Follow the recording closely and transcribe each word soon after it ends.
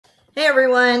Hey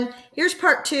everyone, here's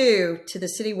part 2 to the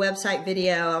city website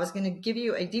video. I was going to give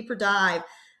you a deeper dive.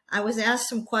 I was asked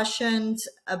some questions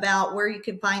about where you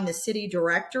can find the city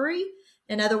directory.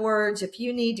 In other words, if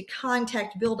you need to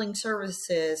contact building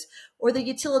services or the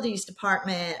utilities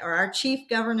department or our chief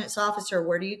governance officer,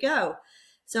 where do you go?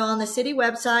 So on the city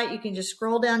website, you can just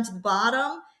scroll down to the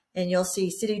bottom and you'll see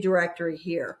city directory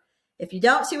here. If you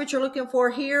don't see what you're looking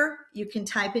for here, you can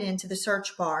type it into the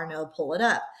search bar and it'll pull it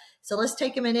up. So let's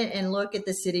take a minute and look at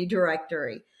the city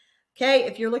directory. Okay,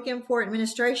 if you're looking for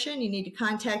administration, you need to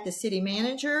contact the city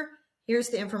manager. Here's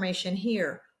the information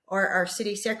here. Or our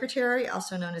city secretary,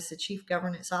 also known as the chief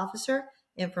governance officer,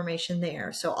 information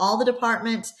there. So all the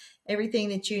departments, everything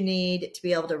that you need to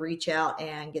be able to reach out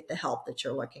and get the help that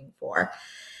you're looking for.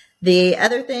 The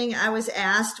other thing I was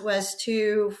asked was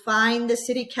to find the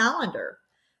city calendar.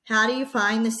 How do you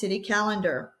find the city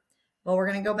calendar? Well, we're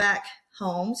going to go back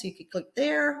home, so you can click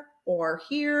there or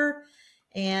here,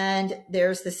 and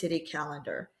there's the city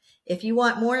calendar. If you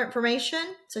want more information,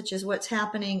 such as what's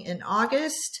happening in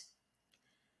August,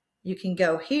 you can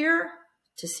go here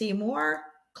to see more,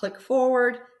 click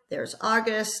forward, there's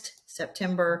August,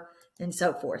 September, and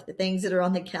so forth, the things that are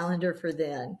on the calendar for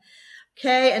then.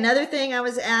 Okay, another thing I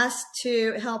was asked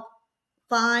to help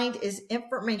find is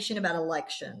information about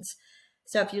elections.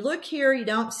 So if you look here, you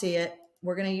don't see it.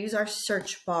 We're going to use our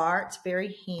search bar. It's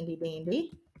very handy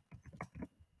dandy.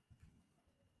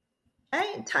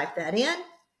 Okay, type that in.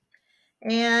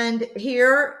 And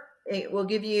here it will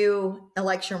give you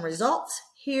election results.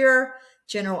 Here,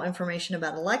 general information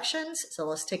about elections. So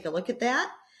let's take a look at that.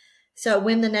 So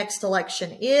when the next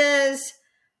election is,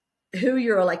 who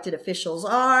your elected officials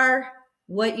are,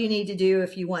 what you need to do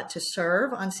if you want to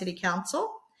serve on city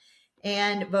council,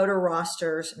 and voter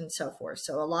rosters and so forth.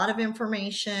 So a lot of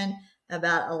information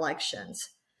about elections.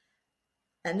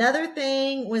 Another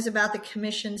thing was about the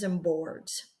commissions and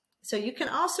boards. So you can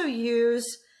also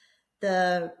use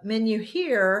the menu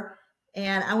here,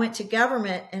 and I went to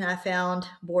government and I found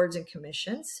boards and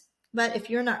commissions. But if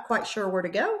you're not quite sure where to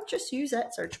go, just use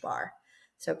that search bar.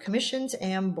 So commissions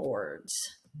and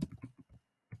boards.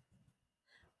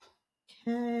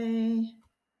 Okay.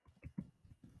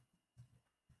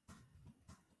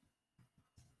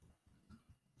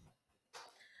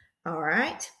 All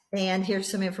right, and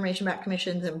here's some information about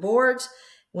commissions and boards.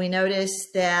 We notice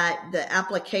that the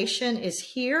application is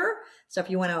here. So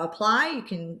if you want to apply, you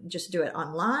can just do it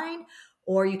online,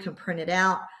 or you can print it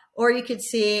out, or you could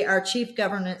see our Chief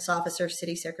Governance Officer,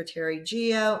 City Secretary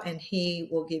Gio, and he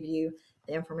will give you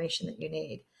the information that you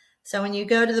need. So when you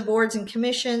go to the boards and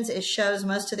commissions, it shows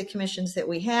most of the commissions that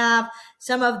we have.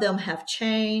 Some of them have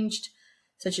changed,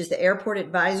 such as the Airport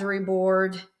Advisory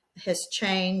Board has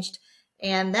changed.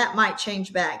 And that might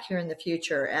change back here in the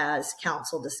future as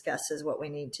council discusses what we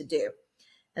need to do.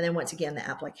 And then once again, the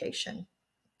application.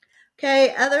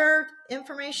 Okay, other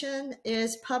information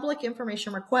is public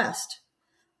information request.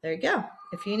 There you go.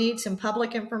 If you need some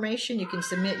public information, you can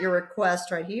submit your request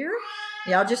right here.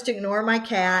 Y'all just ignore my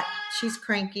cat. She's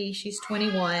cranky. She's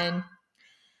 21.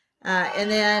 And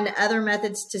then other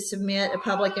methods to submit a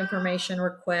public information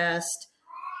request.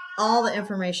 All the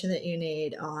information that you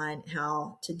need on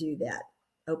how to do that.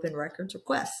 Open records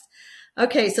request.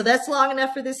 Okay, so that's long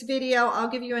enough for this video. I'll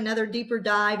give you another deeper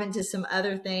dive into some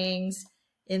other things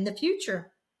in the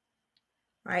future.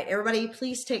 All right, everybody,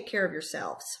 please take care of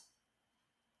yourselves.